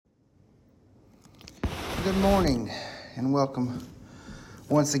Good morning and welcome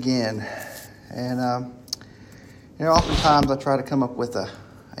once again. And oftentimes I try to come up with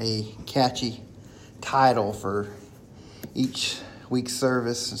a catchy title for each week's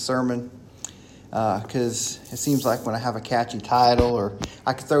service and sermon, because it seems like when I have a catchy title, or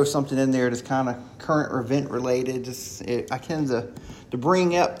I could throw something in there that's kind of current or event related, I tend to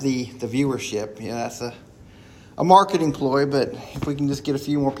bring up the viewership. That's a marketing ploy, but if we can just get a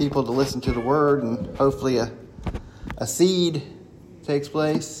few more people to listen to the word and hopefully a seed takes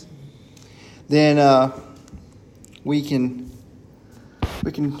place, then we can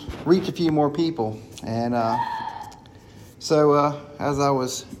reach a few more people. And so as I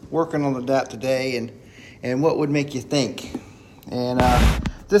was working on that today, and what would make you think, and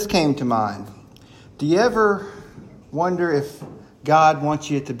this came to mind. Do you ever wonder if God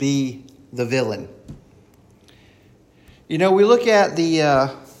wants you to be the villain? We look at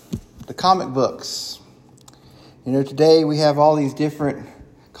the comic books. Today we have all these different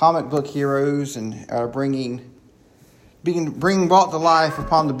comic book heroes and are being brought to life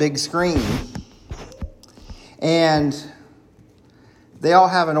upon the big screen. And they all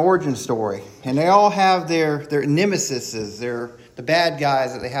have an origin story. And they all have their nemesises, the bad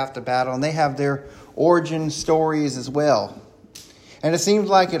guys that they have to battle. And they have their origin stories as well. And it seems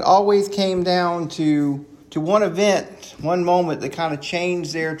like it always came down to one event, one moment that kind of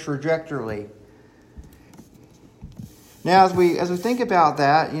changed their trajectory. Now, as we think about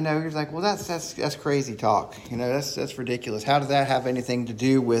that, you're like, well, that's crazy talk. That's ridiculous. How does that have anything to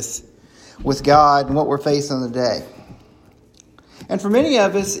do with God and what we're facing today? And for many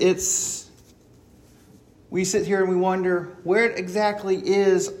of us, we sit here and we wonder, where exactly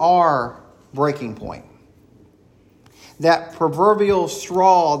is our breaking point? That proverbial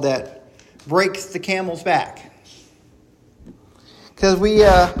straw that breaks the camel's back. Because we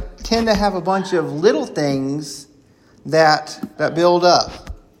tend to have a bunch of little things that build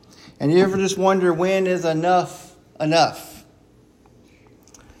up. And you ever just wonder, when is enough enough?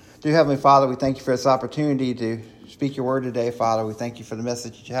 Dear Heavenly Father, we thank you for this opportunity to speak your word today, Father. We thank you for the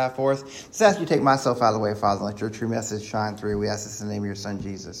message that you have for us. Just ask you to take myself out of the way, Father, and let your true message shine through. We ask this in the name of your Son,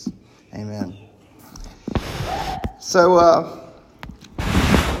 Jesus. Amen. So,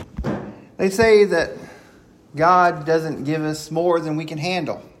 they say that God doesn't give us more than we can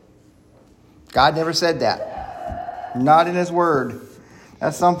handle. God never said that. Not in his word.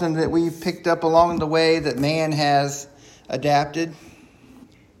 That's something that we've picked up along the way that man has adapted.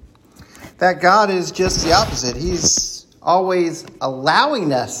 In fact, God is just the opposite. He's always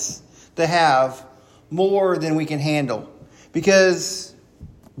allowing us to have more than we can handle. Because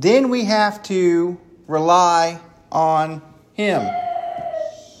then we have to rely on him.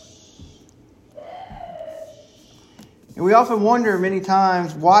 And we often wonder many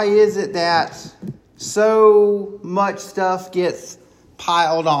times, why is it that so much stuff gets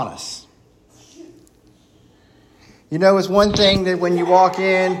piled on us? It's one thing that when you walk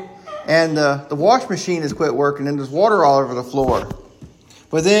in and the wash machine has quit working and there's water all over the floor.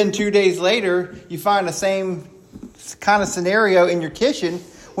 But then 2 days later, you find the same kind of scenario in your kitchen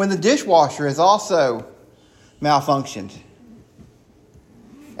when the dishwasher has also malfunctioned.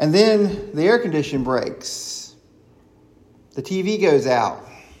 And then the air conditioner breaks. The TV goes out.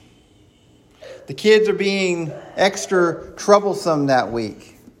 The kids are being extra troublesome that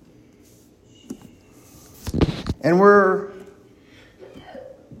week. And we're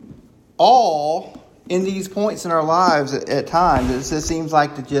all in these points in our lives at times. It just seems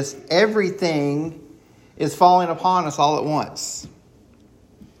like that just everything is falling upon us all at once.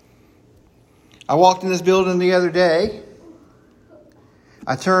 I walked in this building the other day.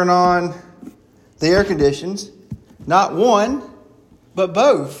 I turn on the air conditions. Not one, but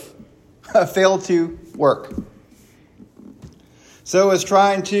both failed to work. So as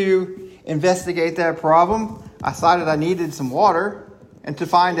trying to investigate that problem, I decided I needed some water, and to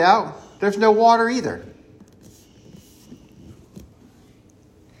find out there's no water either.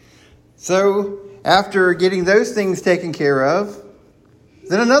 So after getting those things taken care of,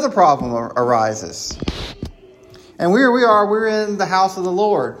 then another problem arises. And we're in the house of the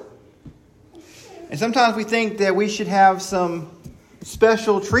Lord. And sometimes we think that we should have some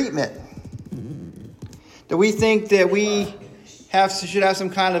special treatment. That we think that we should have some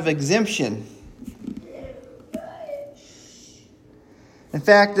kind of exemption. In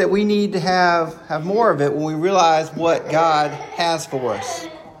fact, that we need to have more of it when we realize what God has for us.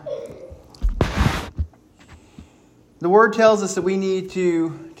 The Word tells us that we need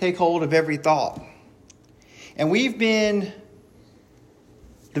to take hold of every thought. And we've been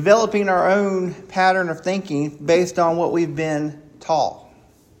developing our own pattern of thinking based on what we've been taught.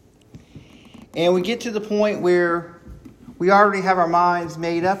 And we get to the point where we already have our minds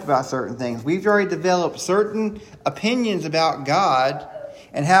made up about certain things. We've already developed certain opinions about God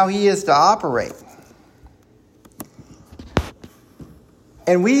and how He is to operate.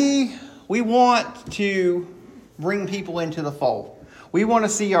 And we want to bring people into the fold. We want to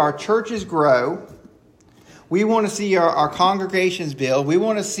see our churches grow. We want to see our congregations build. We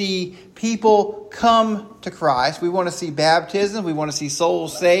want to see people come to Christ. We want to see baptism. We want to see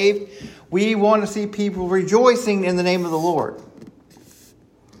souls saved. We want to see people rejoicing in the name of the Lord.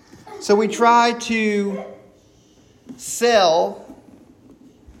 So we try to sell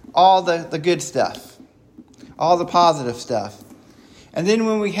all the good stuff, all the positive stuff. And then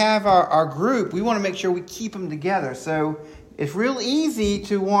when we have our group, we want to make sure we keep them together. So it's real easy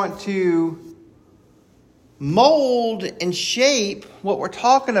to want to mold and shape what we're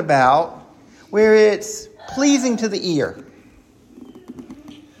talking about where it's pleasing to the ear,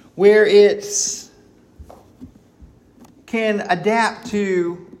 where it's can adapt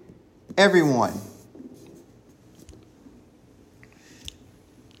to everyone.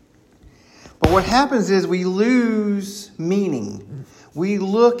 But what happens is we lose meaning. We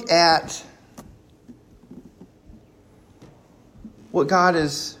look at what God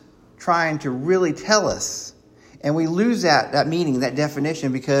is trying to really tell us, and we lose that meaning, that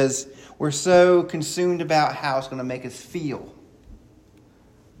definition, because we're so consumed about how it's going to make us feel.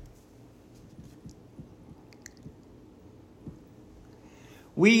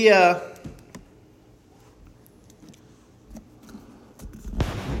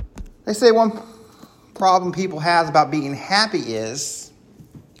 They say one problem people have about being happy is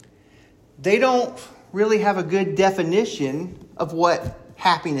they don't really have a good definition of what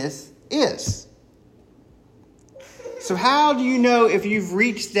happiness is. So how do you know if you've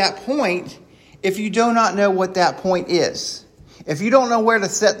reached that point if you do not know what that point is? If you don't know where to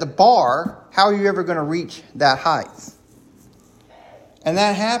set the bar, how are you ever going to reach that height? And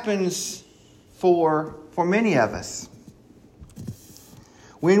that happens for many of us.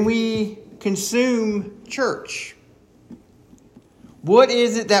 When we consume church, what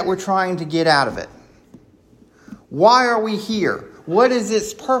is it that we're trying to get out of it? Why are we here? What is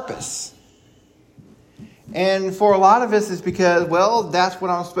its purpose? And for a lot of us, it's because, well, that's what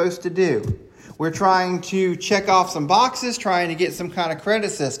I'm supposed to do. We're trying to check off some boxes, trying to get some kind of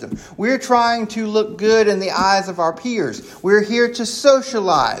credit system. We're trying to look good in the eyes of our peers. We're here to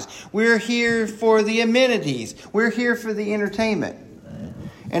socialize. We're here for the amenities. We're here for the entertainment.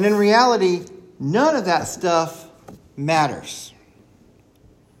 And in reality, none of that stuff matters.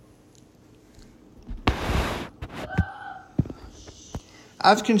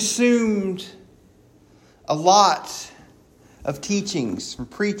 I've consumed a lot of teachings, from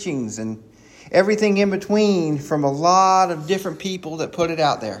preachings, and everything in between from a lot of different people that put it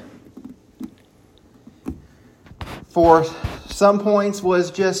out there. For some points was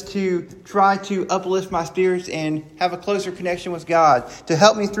just to try to uplift my spirits and have a closer connection with God, to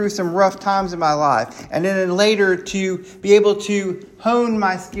help me through some rough times in my life. And then later to be able to hone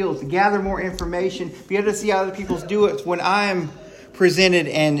my skills, to gather more information, be able to see how other people do it when I'm presented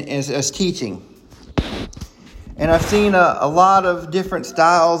and as teaching. And I've seen a lot of different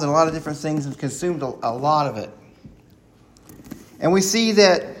styles and a lot of different things and consumed a lot of it. And we see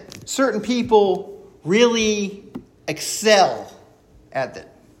that certain people really excel at it.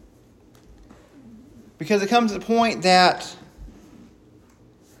 Because it comes to the point that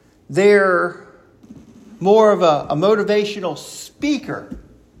they're more of a motivational speaker.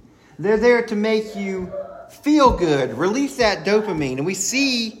 They're there to make you feel good, release that dopamine. And we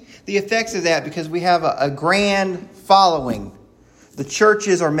see the effects of that because we have a grand following. The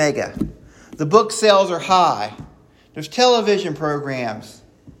churches are mega. The book sales are high. There's television programs.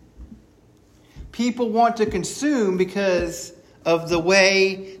 People want to consume because of the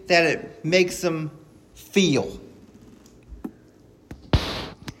way that it makes them feel.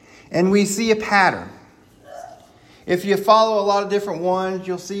 And we see a pattern. If you follow a lot of different ones,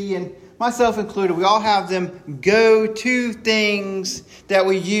 you'll see, and myself included, we all have them go-to things that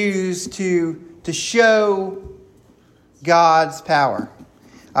we use to show God's power.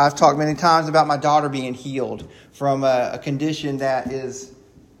 I've talked many times about my daughter being healed from a condition that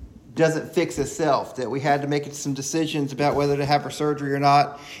doesn't fix itself, that we had to make some decisions about whether to have her surgery or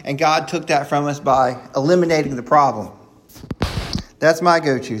not, and God took that from us by eliminating the problem. That's my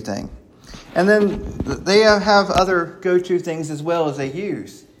go-to thing. And then they have other go-to things as well as they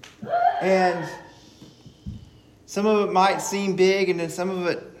use. And some of it might seem big and then some of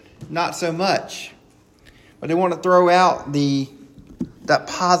it not so much. But they want to throw out that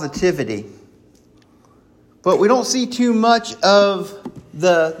positivity. But we don't see too much of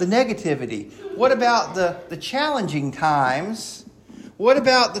the negativity? What about the challenging times? What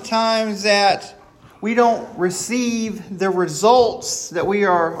about the times that we don't receive the results that we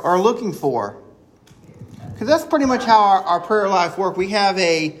are looking for? Because that's pretty much how our prayer life works. We have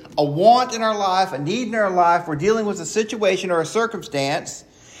a want in our life, a need in our life. We're dealing with a situation or a circumstance.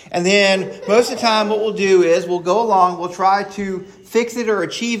 And then most of the time what we'll do is we'll go along, we'll try to fix it or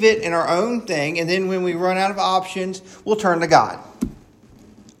achieve it in our own thing. And then when we run out of options, we'll turn to God.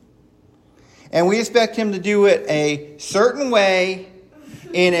 And we expect Him to do it a certain way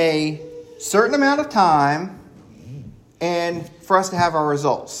in a certain amount of time and for us to have our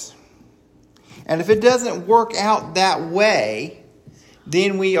results. And if it doesn't work out that way,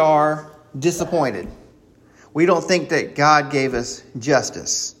 then we are disappointed. We don't think that God gave us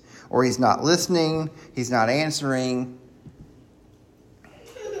justice, or He's not listening, He's not answering.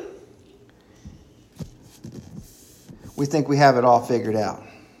 We think we have it all figured out.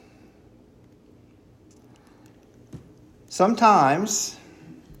 Sometimes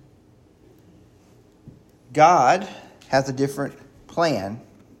God has a different plan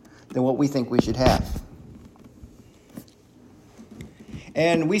than what we think we should have.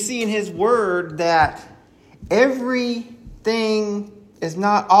 And we see in His Word that everything is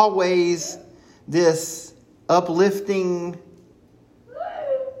not always this uplifting,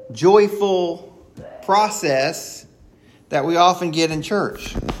 joyful process that we often get in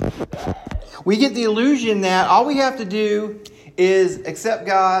church. We get the illusion that all we have to do is accept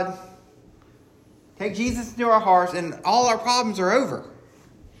God, take Jesus into our hearts, and all our problems are over.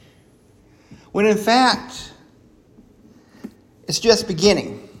 When in fact, it's just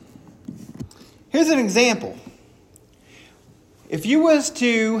beginning. Here's an example. If you was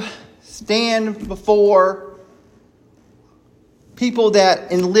to stand before people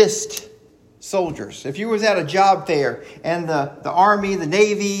that enlist soldiers, if you was at a job fair and the Army, the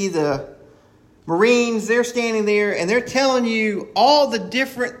Navy, the Marines, they're standing there and they're telling you all the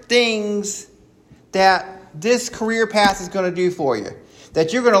different things that this career path is going to do for you.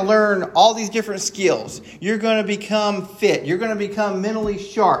 That you're going to learn all these different skills. You're going to become fit. You're going to become mentally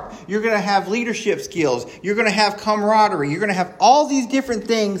sharp. You're going to have leadership skills. You're going to have camaraderie. You're going to have all these different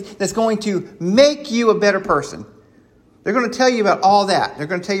things that's going to make you a better person. They're going to tell you about all that. They're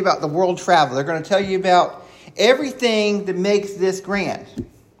going to tell you about the world travel. They're going to tell you about everything that makes this grand.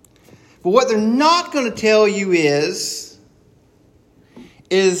 But what they're not going to tell you is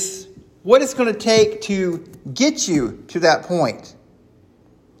what it's going to take to get you to that point.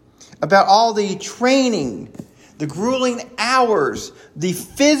 About all the training, the grueling hours, the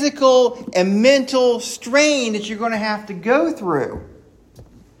physical and mental strain that you're going to have to go through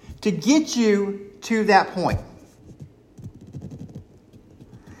to get you to that point.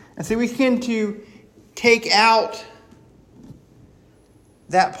 And so we tend to take out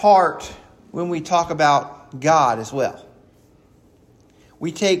that part when we talk about God as well.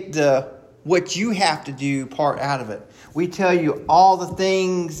 We take the what you have to do part out of it. We tell you all the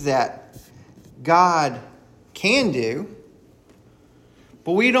things that God can do,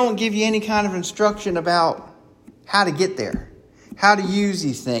 but we don't give you any kind of instruction about how to get there, how to use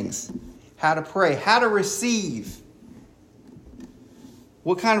these things, how to pray, how to receive,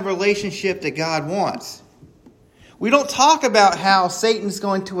 what kind of relationship that God wants. We don't talk about how Satan's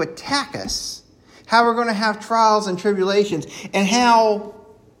going to attack us, how we're going to have trials and tribulations, and how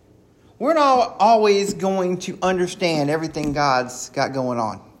we're not always going to understand everything God's got going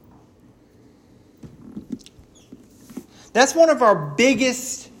on. That's one of our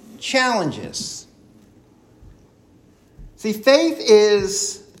biggest challenges. See, faith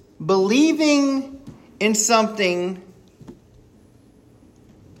is believing in something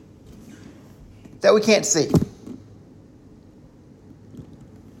that we can't see.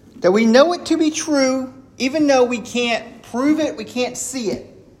 That we know it to be true, even though we can't prove it, we can't see it.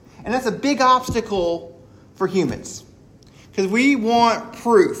 And that's a big obstacle for humans. Because we want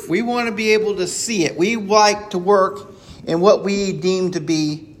proof. We want to be able to see it. We like to work in what we deem to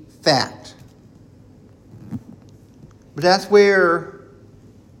be fact. But that's where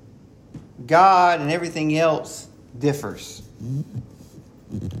God and everything else differs.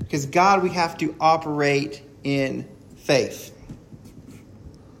 Because God, we have to operate in faith.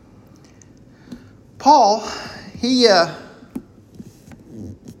 Paul, he's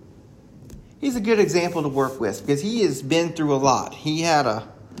a good example to work with because he has been through a lot. He had a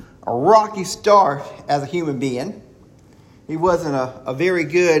rocky start as a human being. He wasn't a very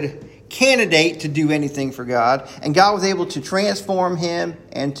good candidate to do anything for God. And God was able to transform him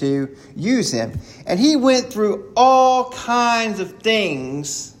and to use him. And he went through all kinds of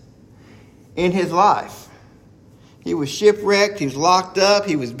things in his life. He was shipwrecked. He was locked up.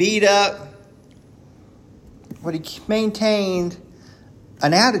 He was beat up. But he maintained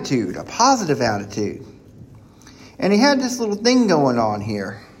an attitude, a positive attitude. And he had this little thing going on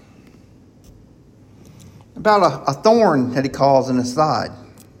here about a thorn that he calls in his side.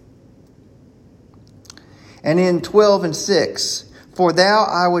 And in 12:6, for thou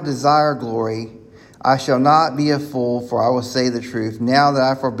I would desire glory, I shall not be a fool, for I will say the truth, now that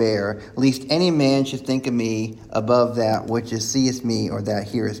I forbear, lest any man should think of me above that which is seest me or that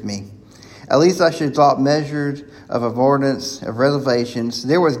heareth me. At least I should drop measured of avoidance of revelations.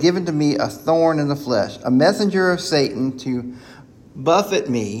 There was given to me a thorn in the flesh, a messenger of Satan to buffet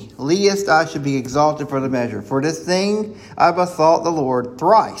me, lest I should be exalted for the measure. For this thing I besought the Lord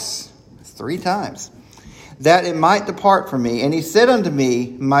thrice, 3 times, that it might depart from me. And he said unto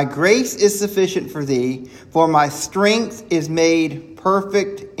me, my grace is sufficient for thee, for my strength is made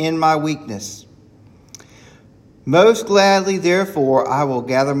perfect in my weakness. Most gladly, therefore, I will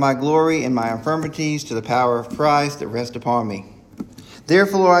gather my glory in my infirmities to the power of Christ that rests upon me.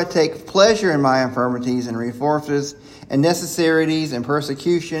 Therefore, I take pleasure in my infirmities and reproaches and necessities and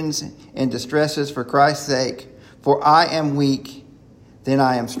persecutions and distresses for Christ's sake. For I am weak, then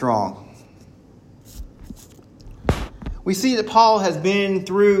I am strong. We see that Paul has been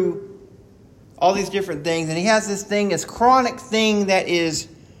through all these different things, and he has this thing, this chronic thing that is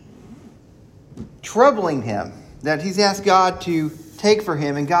troubling him, that he's asked God to take for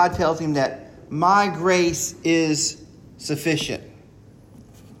him, and God tells him that my grace is sufficient.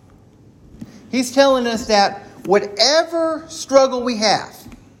 He's telling us that whatever struggle we have,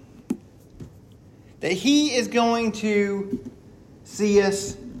 that he is going to see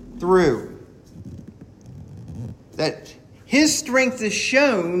us through. That his strength is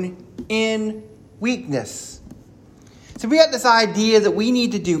shown in weakness. So we got this idea that we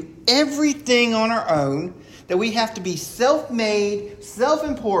need to do everything on our own, that we have to be self-made,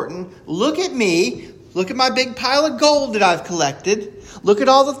 self-important. Look at me. Look at my big pile of gold that I've collected. Look at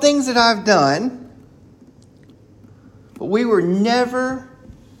all the things that I've done. But we were never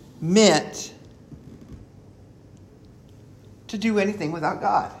meant to do anything without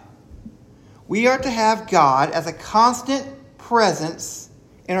God. We are to have God as a constant presence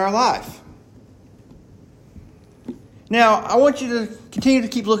in our life. Now, I want you to continue to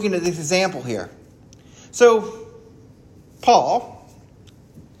keep looking at this example here. So, Paul,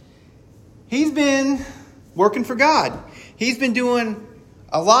 he's been working for God. He's been doing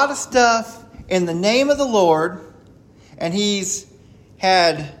a lot of stuff in the name of the Lord, and he's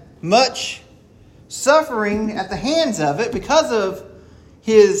had much suffering at the hands of it because of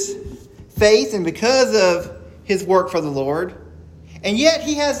his faith and because of his work for the Lord. And yet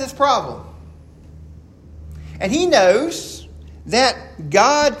he has this problem. And he knows that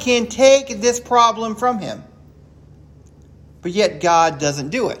God can take this problem from him. But yet God doesn't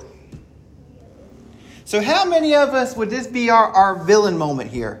do it. So how many of us would this be our villain moment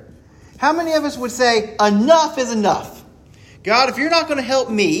here? How many of us would say, enough is enough? God, if you're not going to help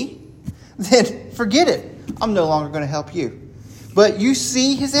me, then forget it. I'm no longer going to help you. But you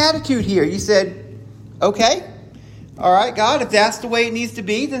see his attitude here. You said, okay, all right, God, if that's the way it needs to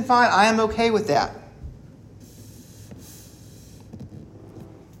be, then fine, I am okay with that.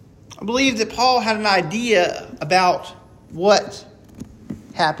 I believe that Paul had an idea about what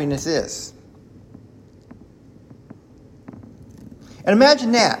happiness is. And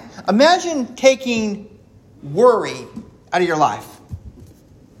imagine that. Imagine taking worry out of your life.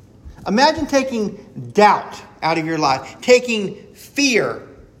 Imagine taking doubt out of your life. Taking fear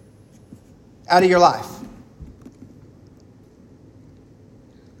out of your life.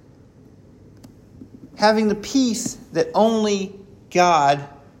 Having the peace that only God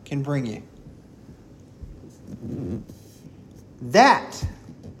can bring you. That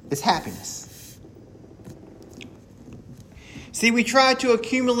is happiness. See, we try to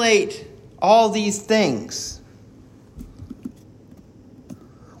accumulate all these things.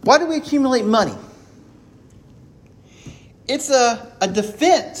 Why do we accumulate money? It's a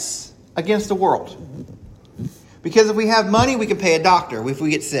defense against the world. Because if we have money, we can pay a doctor if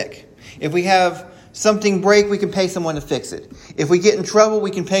we get sick. If we have something break, we can pay someone to fix it. If we get in trouble,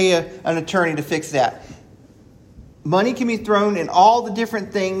 we can pay an attorney to fix that. Money can be thrown in all the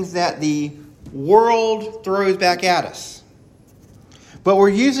different things that the world throws back at us. But we're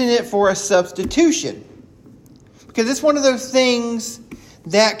using it for a substitution. Because it's one of those things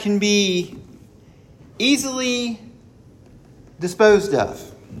that can be easily disposed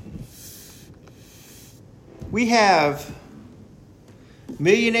of. We have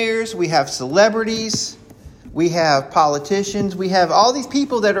millionaires, we have celebrities, we have politicians, we have all these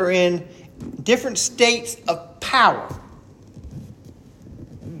people that are in different states of power.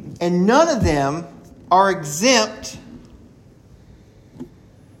 And none of them are exempt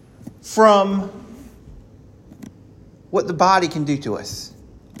from what the body can do to us.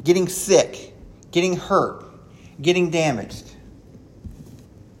 Getting sick, getting hurt, getting damaged.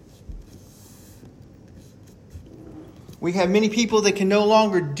 We have many people that can no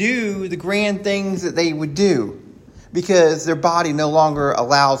longer do the grand things that they would do because their body no longer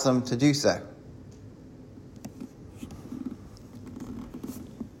allows them to do so.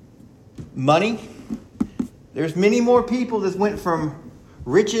 Money. There's many more people that went from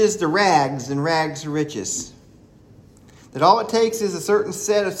riches to rags than rags to riches. That all it takes is a certain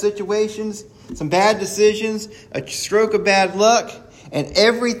set of situations, some bad decisions, a stroke of bad luck, and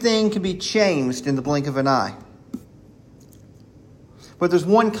everything can be changed in the blink of an eye. But there's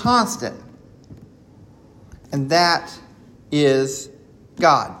one constant, and that is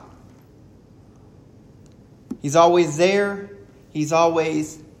God. He's always there. He's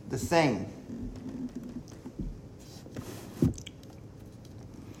always the same.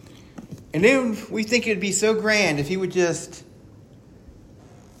 And then we think it'd be so grand if he would just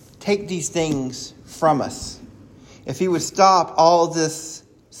take these things from us. If he would stop all this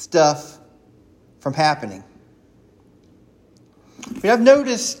stuff from happening. But I've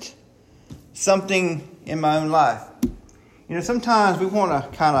noticed something in my own life. You know, sometimes we want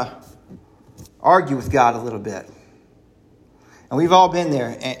to kind of argue with God a little bit. And we've all been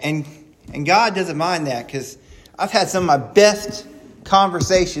there. And God doesn't mind that, because I've had some of my best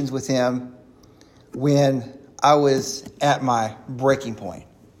conversations with him when I was at my breaking point.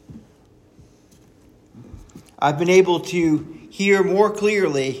 I've been able to hear more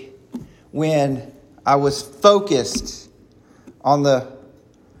clearly when I was focused on the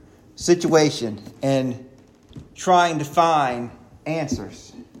situation and trying to find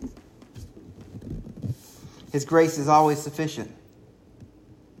answers. His grace is always sufficient.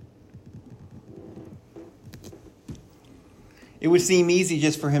 It would seem easy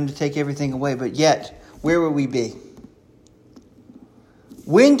just for him to take everything away, but yet, where would we be?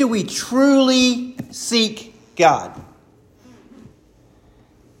 When do we truly seek God?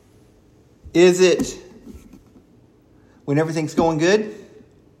 Is it when everything's going good?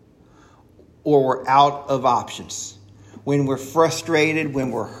 Or we're out of options? When we're frustrated, when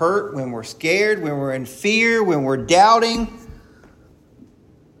we're hurt, when we're scared, when we're in fear, when we're doubting?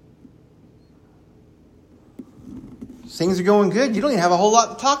 Things are going good. You don't even have a whole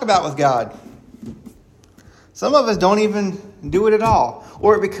lot to talk about with God. Some of us don't even do it at all.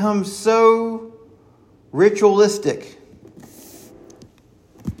 Or it becomes so ritualistic.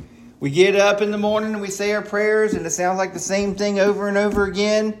 We get up in the morning and we say our prayers and it sounds like the same thing over and over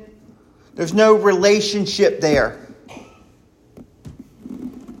again. There's no relationship there.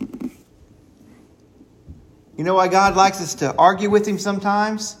 You know why God likes us to argue with him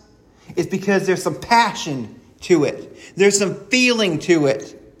sometimes? It's because there's some passion to it. There's some feeling to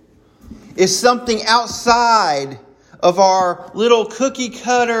it. It's something outside of our little cookie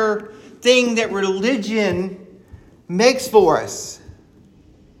cutter thing that religion makes for us.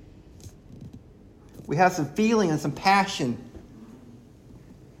 We have some feeling and some passion.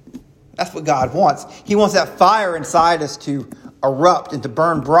 That's what God wants. He wants that fire inside us to erupt and to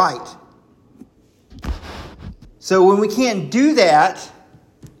burn bright. So when we can't do that,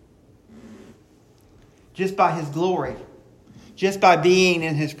 just by his glory, just by being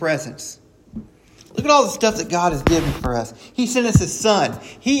in his presence. Look at all the stuff that God has given for us. He sent us his son.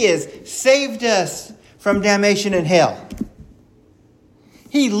 He has saved us from damnation in hell.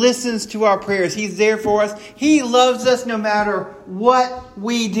 He listens to our prayers. He's there for us. He loves us no matter what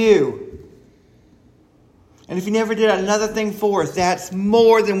we do. And if he never did another thing for us, that's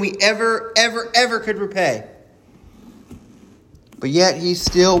more than we ever could repay. But yet he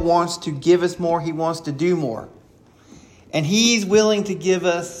still wants to give us more. He wants to do more. And he's willing to give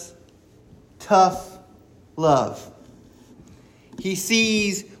us tough love. He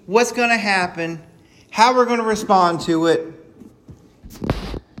sees what's going to happen, how we're going to respond to it.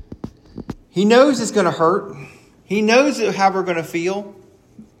 He knows it's going to hurt. He knows how we're going to feel.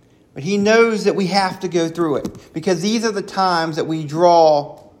 But he knows that we have to go through it. Because these are the times that we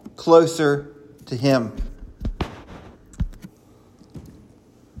draw closer to him.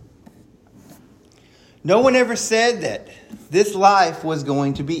 No one ever said that this life was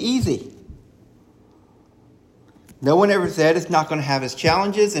going to be easy. No one ever said it's not going to have its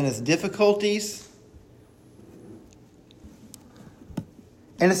challenges and its difficulties.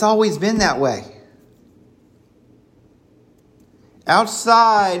 And it's always been that way.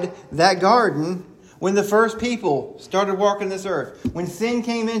 Outside that garden, when the first people started walking this earth, when sin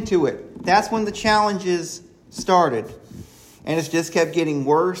came into it, that's when the challenges started. And it's just kept getting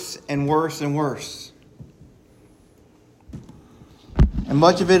worse and worse and worse. And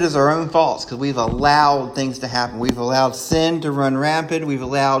much of it is our own faults because we've allowed things to happen. We've allowed sin to run rampant. We've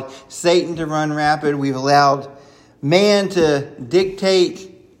allowed Satan to run rampant. We've allowed man to dictate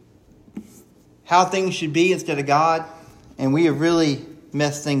how things should be instead of God. And we have really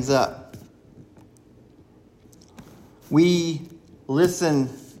messed things up. We listen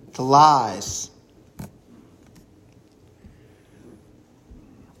to lies.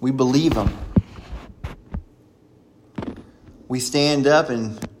 We believe them. We stand up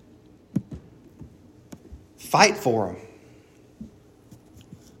and fight for them.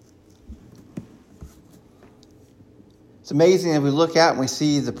 It's amazing as we look out and we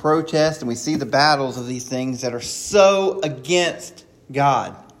see the protests and we see the battles of these things that are so against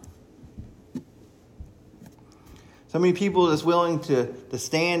God. So many people that's willing to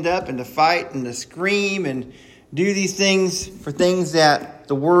stand up and to fight and to scream and do these things for things that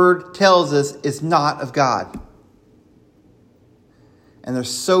the Word tells us is not of God. And they're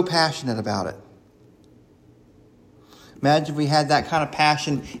so passionate about it. Imagine if we had that kind of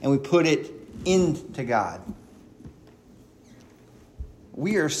passion and we put it into God.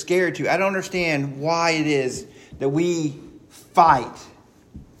 We are scared to. I don't understand why it is that we fight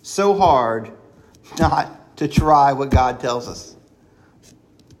so hard not to try what God tells us.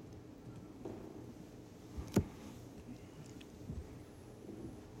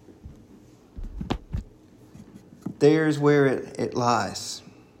 There's where it lies.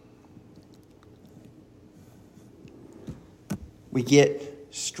 We get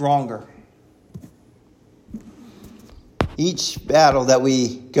stronger. Each battle that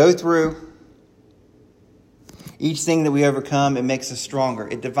we go through, each thing that we overcome, it makes us stronger.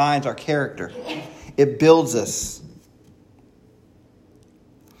 It defines our character. It builds us.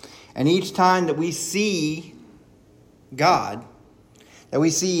 And each time that we see God, that we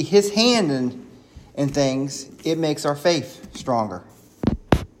see His hand in things, it makes our faith stronger.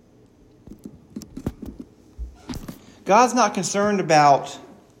 God's not concerned about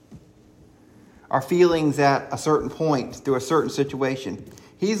our feelings at a certain point through a certain situation.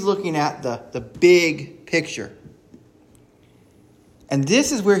 He's looking at the big picture. And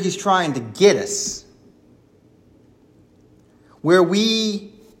this is where He's trying to get us. Where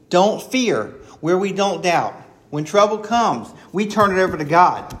we don't fear, where we don't doubt. When trouble comes, we turn it over to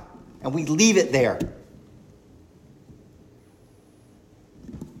God and we leave it there.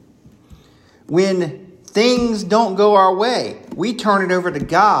 When things don't go our way, we turn it over to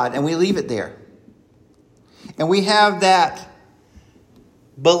God and we leave it there. And we have that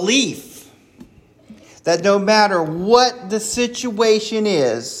belief that no matter what the situation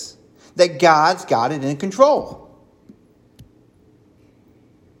is, that God's got it in control.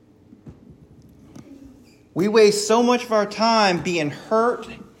 We waste so much of our time being hurt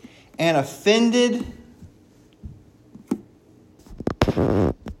and offended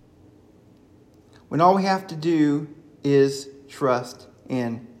when all we have to do is trust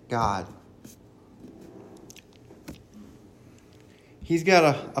in God. He's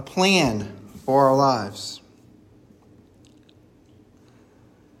got a plan for our lives.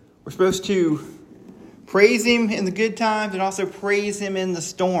 We're supposed to praise Him in the good times and also praise Him in the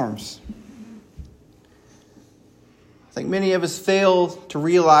storms. I think many of us fail to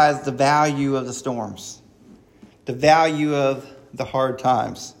realize the value of the storms, the value of the hard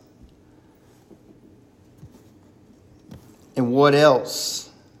times, and what else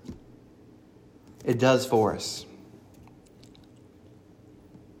it does for us.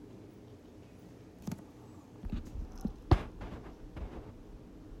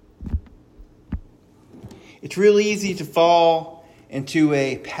 It's really easy to fall into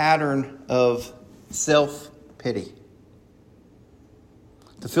a pattern of self-pity,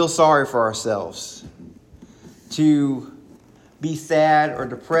 to feel sorry for ourselves, to be sad or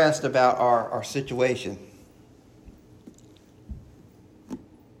depressed about our situation.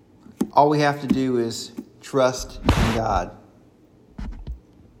 All we have to do is trust in God.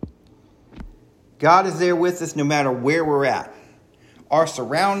 God is there with us no matter where we're at. Our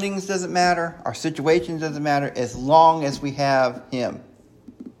surroundings doesn't matter. Our situation doesn't matter as long as we have Him.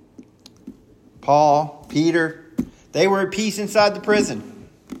 Paul, Peter, they were at peace inside the prison.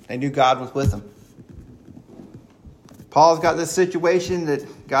 They knew God was with them. Paul's got this situation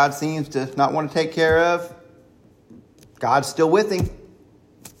that God seems to not want to take care of. God's still with him.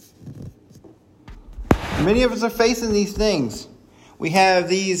 Many of us are facing these things. We have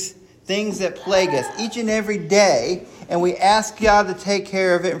these things that plague us each and every day, and we ask God to take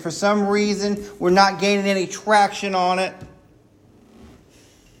care of it, and for some reason, we're not gaining any traction on it.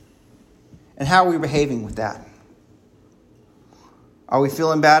 And how are we behaving with that? Are we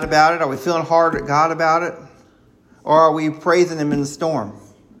feeling bad about it? Are we feeling hard at God about it? Or are we praising Him in the storm?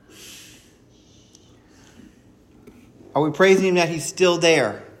 Are we praising Him that He's still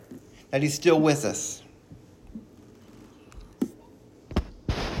there? That He's still with us?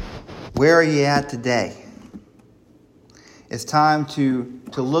 Where are you at today? It's time to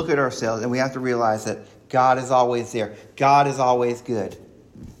look at ourselves, and we have to realize that God is always there. God is always good.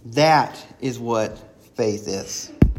 That is what faith is.